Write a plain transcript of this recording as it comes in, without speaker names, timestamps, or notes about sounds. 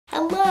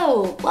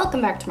Hello,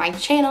 welcome back to my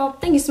channel.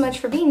 Thank you so much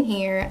for being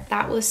here.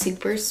 That was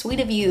super sweet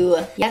of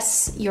you.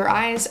 Yes, your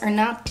eyes are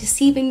not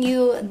deceiving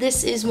you.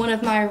 This is one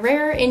of my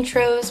rare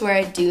intros where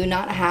I do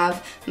not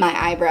have my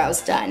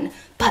eyebrows done,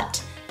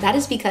 but that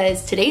is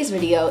because today's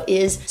video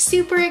is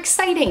super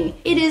exciting.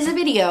 It is a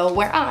video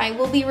where I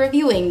will be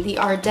reviewing the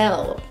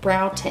Ardell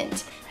Brow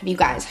Tint. Have you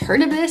guys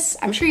heard of this?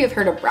 I'm sure you've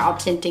heard of brow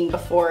tinting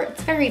before.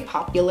 It's very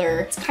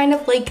popular. It's kind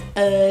of like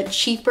a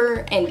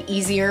cheaper and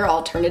easier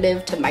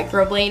alternative to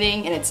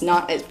microblading, and it's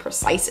not as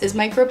precise as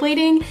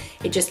microblading.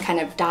 It just kind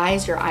of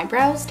dyes your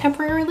eyebrows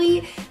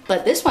temporarily.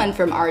 But this one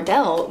from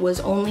Ardell was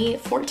only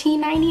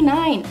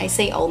 $14.99. I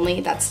say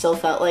only, that still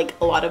felt like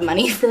a lot of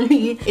money for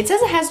me. It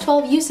says it has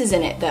 12 uses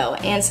in it though,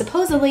 and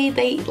supposedly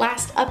they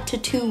last up to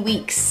 2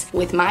 weeks.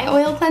 With my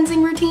oil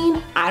cleansing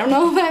routine, I don't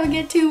know if I would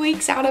get 2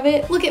 weeks out of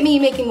it. Look at me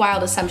making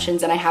wild assumptions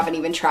and I haven't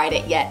even tried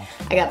it yet.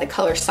 I got the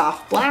color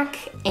soft black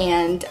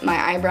and my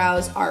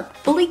eyebrows are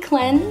fully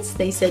cleansed.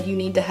 They said you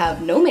need to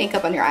have no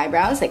makeup on your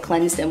eyebrows. I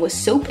cleansed them with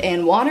soap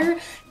and water.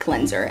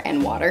 Cleanser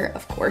and water,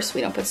 of course. We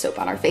don't put soap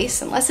on our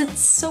face unless it's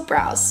soap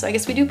brows. So I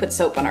guess we do put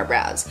soap on our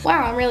brows.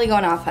 Wow, I'm really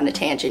going off on a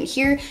tangent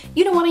here.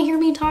 You don't want to hear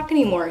me talk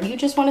anymore. You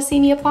just want to see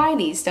me apply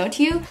these, don't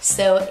you?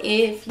 So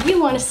if you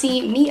want to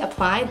see me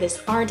apply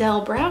this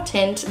Ardell Brow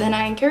Tint, then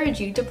I encourage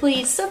you to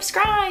please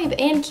subscribe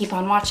and keep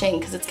on watching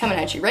because it's coming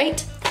at you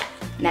right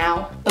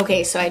now.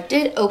 Okay, so I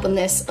did open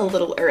this a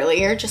little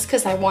earlier just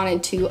because I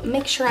wanted to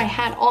make sure I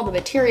had all the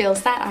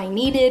materials that I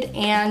needed,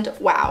 and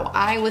wow,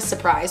 I was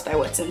surprised by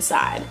what's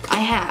inside.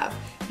 I have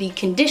the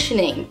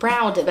conditioning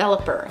brow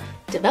developer.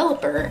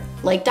 Developer,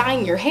 like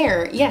dyeing your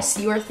hair. Yes,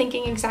 you are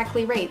thinking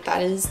exactly right.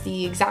 That is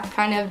the exact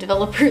kind of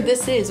developer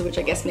this is, which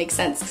I guess makes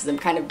sense because I'm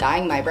kind of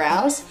dyeing my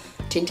brows.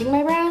 Tinting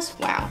my brows?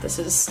 Wow, this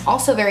is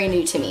also very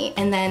new to me.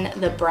 And then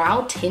the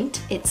brow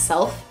tint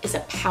itself is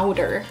a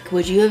powder.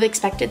 Would you have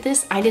expected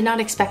this? I did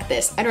not expect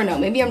this. I don't know,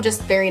 maybe I'm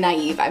just very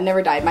naive. I've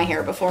never dyed my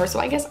hair before, so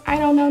I guess I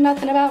don't know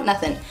nothing about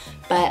nothing.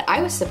 But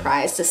I was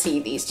surprised to see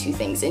these two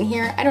things in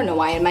here. I don't know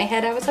why in my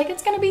head I was like,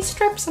 it's gonna be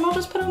strips and I'll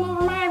just put them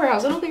over my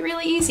eyebrows. It'll be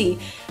really easy.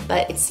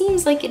 But it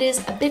seems like it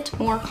is a bit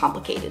more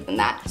complicated than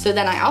that. So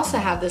then I also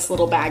have this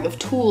little bag of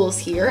tools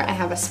here. I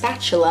have a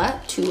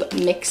spatula to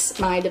mix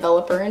my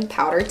developer and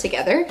powder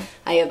together.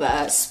 I have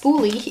a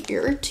spoolie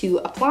here to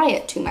apply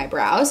it to my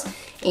brows.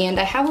 And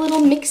I have a little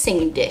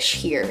mixing dish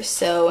here.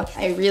 So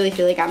I really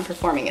feel like I'm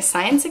performing a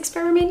science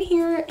experiment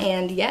here,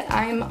 and yet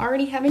I'm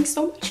already having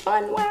so much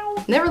fun, wow.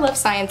 Never loved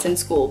science in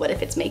school, but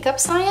if it's makeup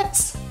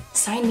science,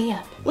 sign me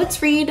up.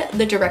 Let's read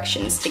the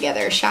directions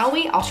together, shall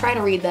we? I'll try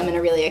to read them in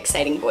a really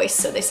exciting voice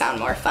so they sound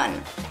more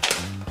fun.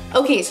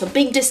 Okay, so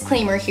big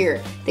disclaimer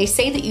here. They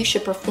say that you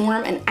should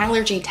perform an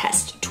allergy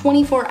test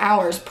 24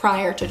 hours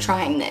prior to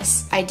trying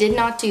this. I did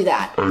not do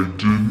that.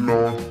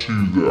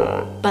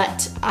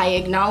 But I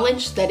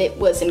acknowledge that it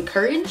was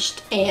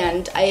encouraged,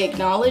 and I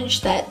acknowledge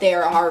that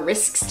there are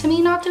risks to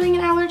me not doing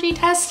an allergy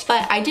test,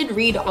 but I did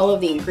read all of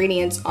the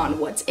ingredients on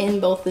what's in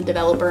both the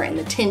developer and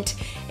the tint,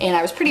 and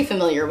I was pretty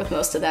familiar with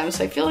most of them,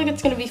 so I feel like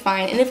it's gonna be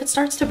fine. And if it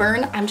starts to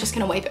burn, I'm just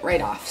gonna wipe it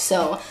right off.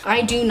 So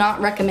I do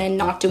not recommend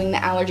not doing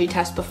the allergy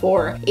test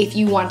before. If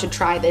you want to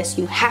try this,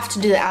 you have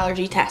to do the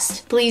allergy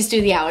test. Please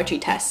do the allergy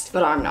test,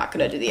 but I'm not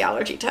gonna do the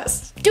allergy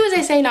test. Do as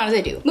I say, not as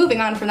I do.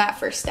 Moving on from that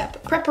first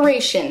step.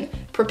 Preparation.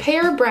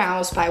 Prepare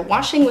brows by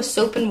washing with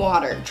soap and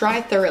water.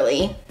 Dry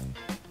thoroughly.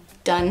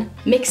 Done.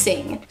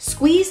 Mixing.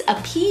 Squeeze a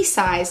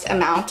pea-sized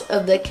amount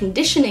of the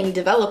conditioning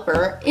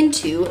developer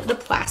into the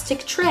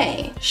plastic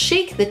tray.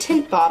 Shake the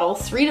tint bottle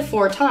 3 to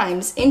 4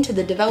 times into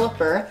the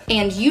developer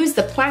and use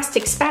the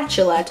plastic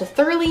spatula to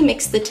thoroughly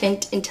mix the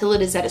tint until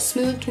it is at a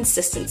smooth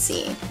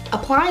consistency.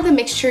 Apply the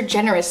mixture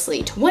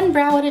generously to one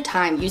brow at a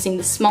time using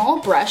the small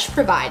brush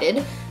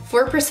provided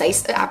for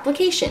precise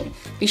application.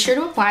 Be sure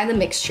to apply the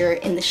mixture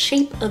in the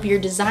shape of your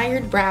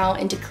desired brow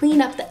and to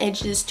clean up the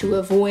edges to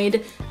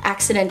avoid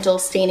accidental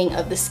staining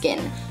of the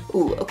skin.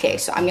 Ooh, okay,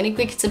 so I'm gonna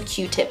get some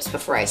Q-tips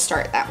before I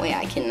start. That way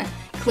I can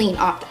clean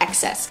off the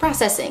excess.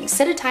 Processing.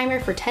 Set a timer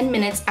for 10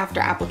 minutes after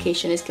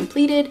application is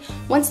completed.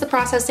 Once the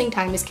processing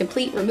time is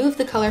complete, remove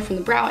the color from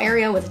the brow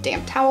area with a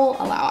damp towel.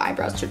 Allow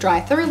eyebrows to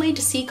dry thoroughly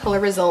to see color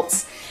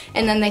results.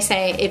 And then they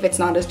say if it's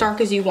not as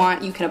dark as you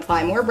want, you can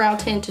apply more brow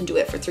tint and do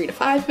it for 3 to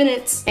 5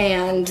 minutes,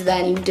 and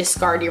then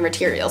discard your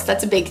materials.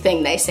 That's a big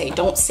thing. They say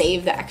don't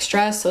save the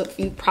extra, so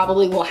you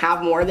probably will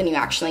have more than you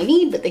actually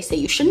need, but they say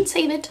you shouldn't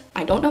save it.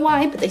 I don't know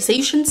why, but they say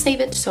you shouldn't save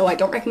it, so I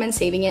don't recommend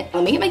saving it.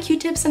 Let me get my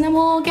Q-tips and then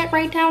we'll get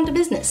right down to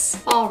business.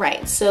 All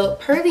right, so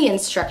per the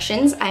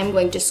instructions, I'm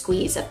going to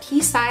squeeze a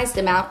pea-sized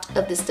amount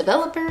of this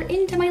developer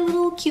into my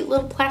little cute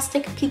little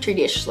plastic petri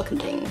dish looking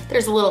thing.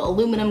 There's a little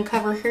aluminum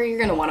cover here. You're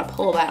gonna wanna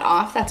pull that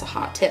off. That's a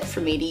hot tip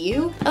for me to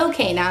you.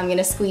 Okay, now I'm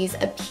gonna squeeze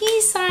a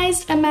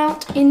pea-sized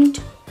amount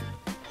into...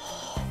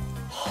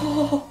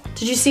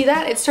 Did you see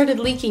that? It started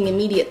leaking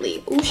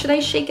immediately. Oh, should I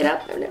shake it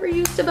up? I've never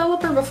used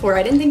developer before.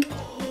 I didn't think...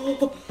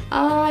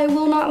 I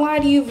will not lie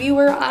to you,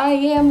 viewer. I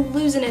am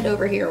losing it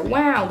over here.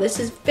 Wow, this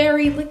is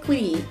very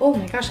liquidy. Oh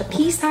my gosh, a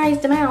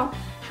pea-sized amount.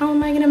 How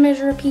am I gonna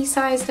measure a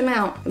pea-sized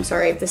amount? I'm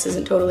sorry if this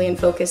isn't totally in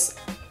focus.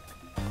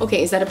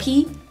 Okay, is that a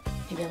P?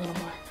 Maybe a little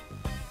more.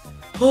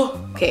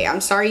 Oh, okay,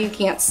 I'm sorry you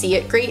can't see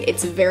it great.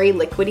 It's very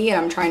liquidy and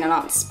I'm trying to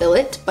not spill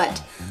it,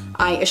 but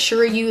I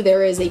assure you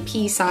there is a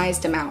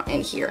pea-sized amount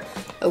in here.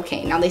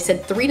 Okay, now they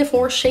said 3 to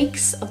 4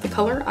 shakes of the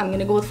color. I'm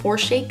gonna go with 4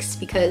 shakes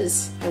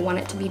because I want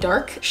it to be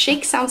dark.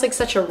 Shake sounds like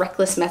such a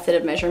reckless method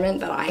of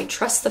measurement, but I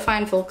trust the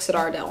fine folks at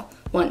Ardell.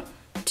 1,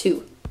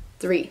 2,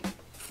 3,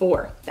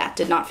 4. That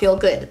did not feel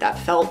good. That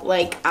felt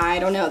like, I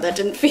don't know, that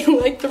didn't feel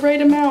like the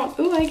right amount.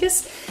 Ooh, I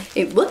guess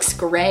it looks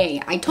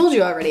gray. I told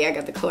you already I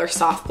got the color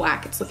soft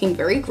black. It's looking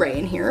very gray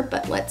in here,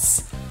 but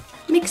let's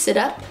mix it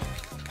up.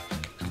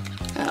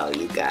 Oh,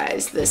 you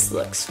guys, this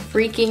looks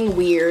freaking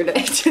weird.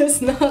 It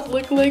does not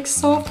look like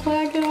soft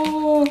black at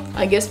all.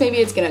 I guess maybe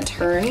it's gonna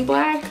turn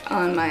black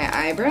on my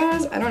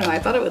eyebrows. I don't know, I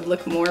thought it would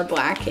look more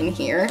black in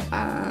here.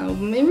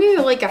 Maybe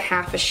like a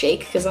half a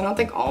shake, because I don't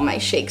think all my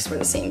shakes were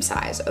the same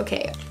size.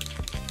 Okay.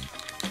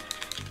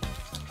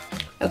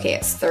 Okay,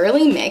 it's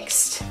thoroughly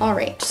mixed. All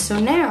right, so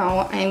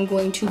now I'm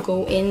going to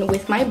go in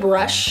with my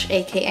brush,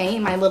 AKA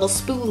my little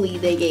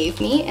spoolie they gave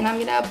me, and I'm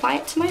gonna apply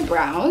it to my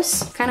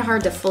brows. Kind of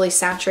hard to fully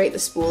saturate the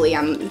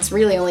spoolie. It's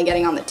really only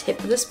getting on the tip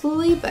of the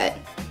spoolie, but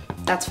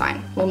that's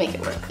fine. We'll make it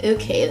work.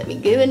 Okay, let me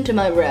go into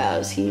my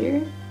brows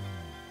here.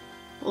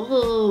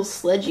 Oh,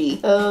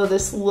 sludgy. Oh,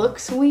 this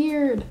looks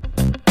weird.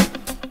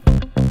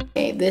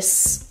 Okay,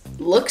 this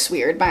looks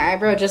weird. My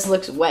eyebrow just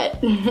looks wet.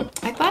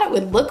 I thought it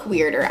would look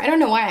weirder. I don't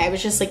know why. I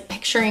was just like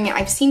picturing,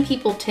 I've seen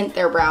people tint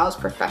their brows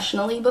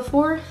professionally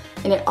before,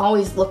 and it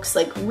always looks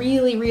like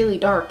really, really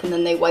dark, and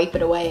then they wipe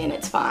it away and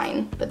it's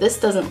fine. But this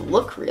doesn't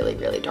look really,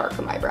 really dark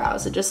on my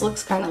brows. It just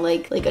looks kind of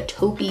like a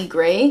taupey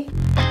gray.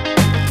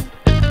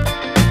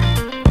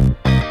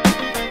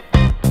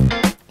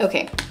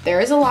 Okay, there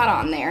is a lot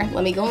on there.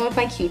 Let me go in with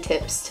my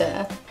Q-tips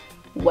to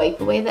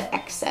wipe away the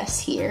excess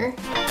here.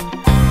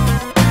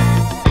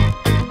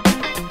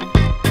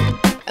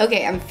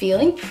 Okay, I'm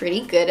feeling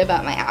pretty good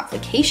about my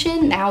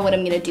application. Now what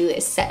I'm gonna do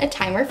is set a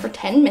timer for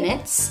 10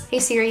 minutes. Hey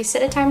Siri,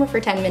 set a timer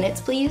for 10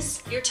 minutes,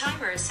 please. Your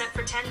timer is set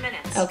for 10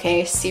 minutes.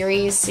 Okay,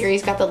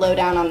 Siri's got the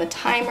lowdown on the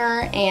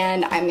timer,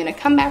 and I'm gonna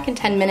come back in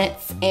 10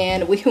 minutes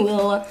and we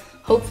will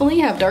hopefully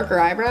have darker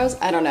eyebrows.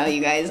 I don't know,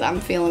 you guys, I'm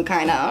feeling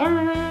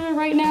kinda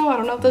right now. I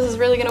don't know if this is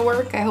really gonna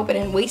work. I hope I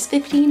didn't waste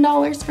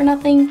 $15 for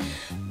nothing,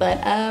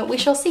 but we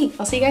shall see.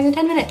 I'll see you guys in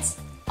 10 minutes.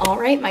 All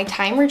right, my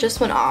timer just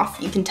went off.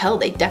 You can tell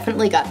they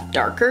definitely got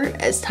darker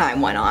as time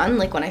went on.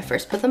 Like when I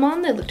first put them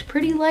on, they looked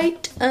pretty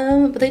light,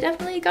 but they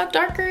definitely got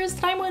darker as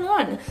time went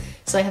on.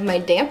 So I have my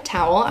damp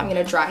towel. I'm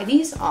gonna dry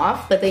these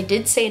off, but they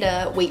did say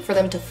to wait for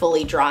them to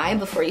fully dry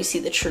before you see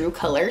the true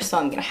color. So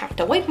I'm gonna have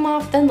to wipe them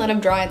off, then let them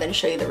dry, then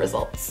show you the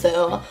results.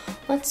 So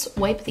let's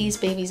wipe these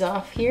babies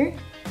off here.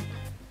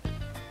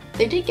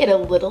 They did get a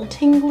little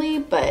tingly,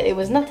 but it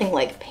was nothing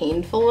like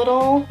painful at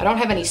all. I don't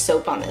have any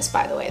soap on this,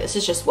 by the way. This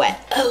is just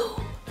wet. Oh.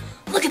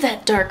 Look at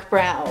that dark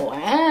brow,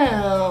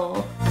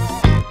 wow.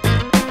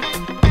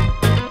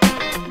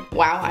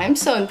 Wow, I'm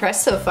so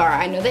impressed so far.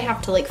 I know they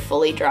have to like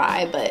fully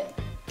dry, but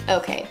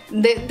okay,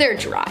 they're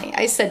dry.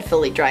 I said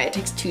fully dry, it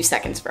takes 2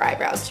 seconds for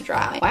eyebrows to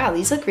dry. Wow,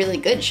 these look really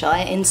good. Shall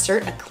I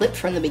insert a clip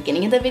from the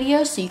beginning of the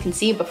video so you can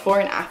see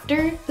before and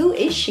after? Who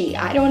is she?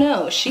 I don't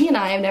know. She and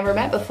I have never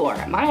met before.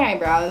 My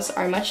eyebrows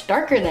are much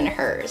darker than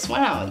hers.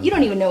 Wow, you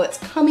don't even know what's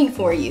coming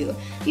for you.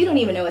 You don't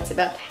even know what's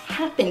about to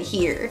happen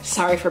here.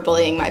 Sorry for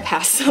bullying my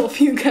past self,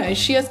 you guys.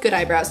 She has good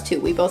eyebrows too.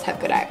 We both have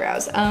good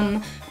eyebrows.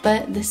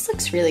 But this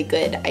looks really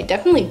good. I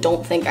definitely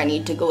don't think I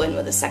need to go in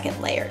with a second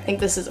layer. I think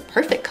this is a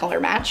perfect color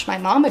match. My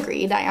mom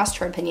agreed. I asked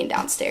her opinion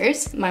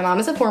downstairs. My mom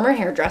is a former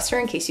hairdresser,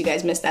 in case you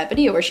guys missed that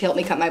video where she helped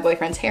me cut my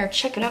boyfriend's hair.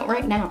 Check it out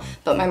right now.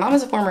 But my mom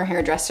is a former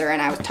hairdresser,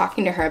 and I was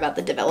talking to her about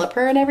the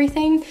developer and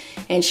everything,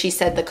 and she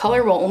said the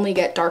color will only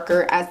get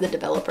darker as the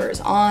developer is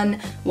on.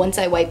 Once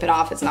I wipe it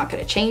off, it's not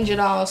gonna change at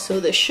all,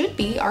 so this should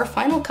be our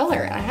final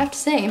color. And I have to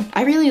say,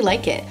 I really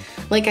like it.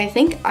 Like, I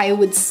think I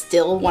would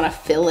still wanna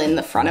fill in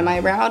the front of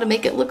my brow to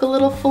make it look a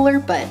little fuller,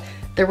 but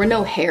there were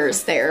no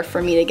hairs there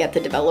for me to get the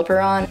developer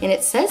on. And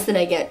it says that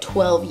I get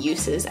 12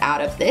 uses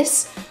out of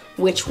this,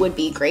 which would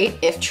be great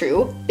if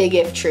true. Big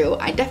if true.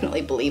 I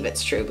definitely believe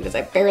it's true because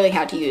I barely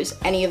had to use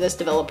any of this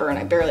developer and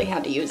I barely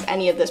had to use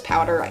any of this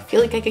powder. I feel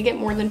like I could get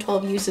more than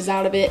 12 uses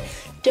out of it.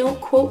 Don't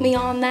quote me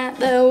on that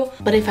though.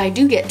 But if I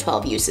do get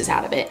 12 uses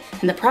out of it,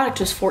 and the product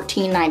was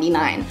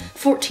 $14.99,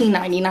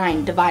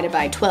 $14.99 divided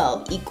by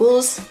 12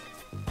 equals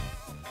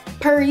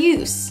per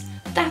use.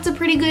 That's a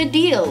pretty good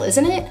deal,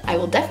 isn't it? I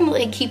will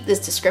definitely keep this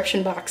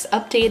description box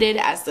updated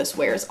as this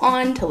wears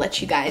on to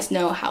let you guys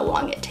know how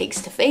long it takes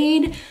to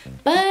fade.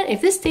 But if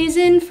this stays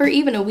in for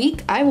even a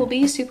week, I will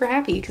be super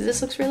happy because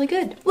this looks really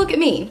good. Look at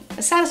me,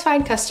 a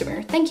satisfied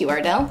customer. Thank you,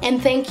 Ardell. And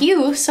thank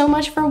you so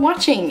much for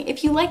watching.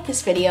 If you like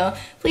this video,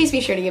 please be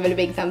sure to give it a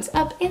big thumbs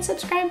up and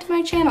subscribe to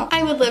my channel.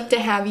 I would love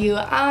to have you.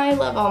 I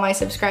love all my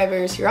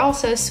subscribers. You're all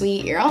so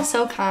sweet. You're all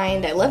so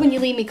kind. I love when you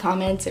leave me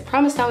comments. I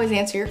promise to always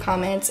answer your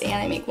comments, and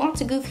I make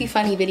lots of goofy,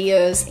 funny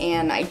videos,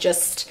 and I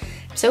just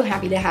So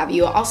happy to have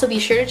you. Also be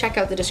sure to check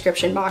out the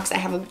description box. I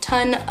have a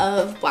ton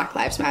of Black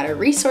Lives Matter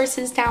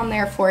resources down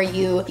there for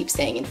you. Keep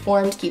staying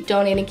informed, keep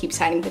donating, keep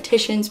signing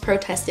petitions,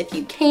 protest if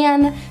you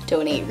can,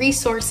 donate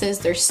resources.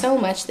 There's so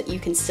much that you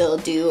can still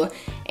do,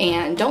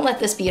 and don't let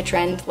this be a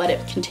trend. Let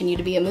it continue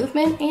to be a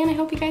movement, and I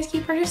hope you guys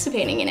keep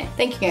participating in it.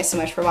 Thank you guys so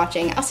much for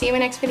watching. I'll see you in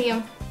my next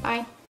video. Bye.